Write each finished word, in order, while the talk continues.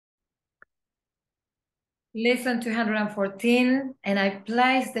Lesson 214, and I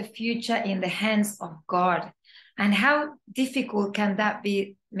place the future in the hands of God. And how difficult can that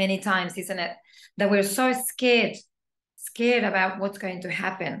be many times, isn't it? That we're so scared about what's going to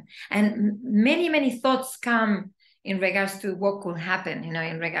happen. And many thoughts come in regards to what could happen,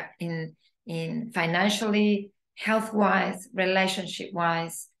 in financially, health-wise,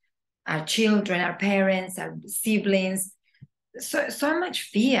 relationship-wise, our children, our parents, our siblings. So much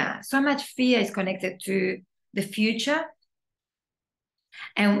fear is connected to the future,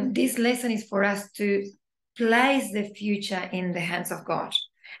 and this lesson is for us to place the future in the hands of God.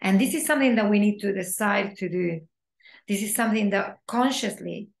 And this is something that we need to decide to do. This is something that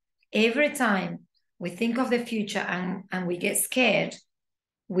consciously, every time we think of the future and we get scared,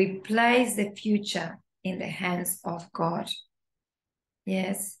 we place the future in the hands of God.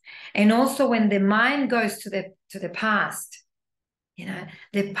 Yes. And also when the mind goes to the past,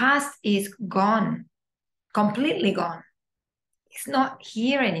 the past is gone, completely gone. It's not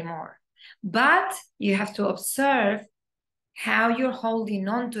here anymore. But you have to observe how you're holding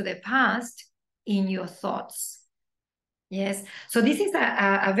on to the past in your thoughts. Yes. So this is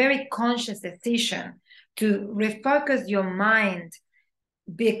a very conscious decision to refocus your mind,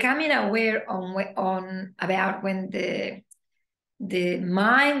 becoming aware on about when the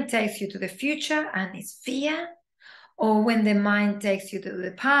mind takes you to the future and it's fear, or when the mind takes you to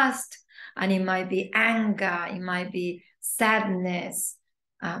the past and it might be anger, it might be sadness,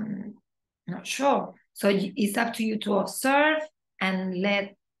 not sure. So it's up to you to observe and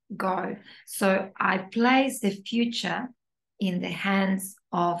let go. So I place the future in the hands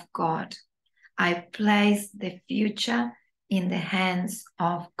of God. I place the future in the hands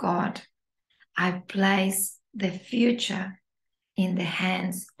of God. I place the future in the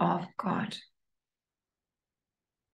hands of God.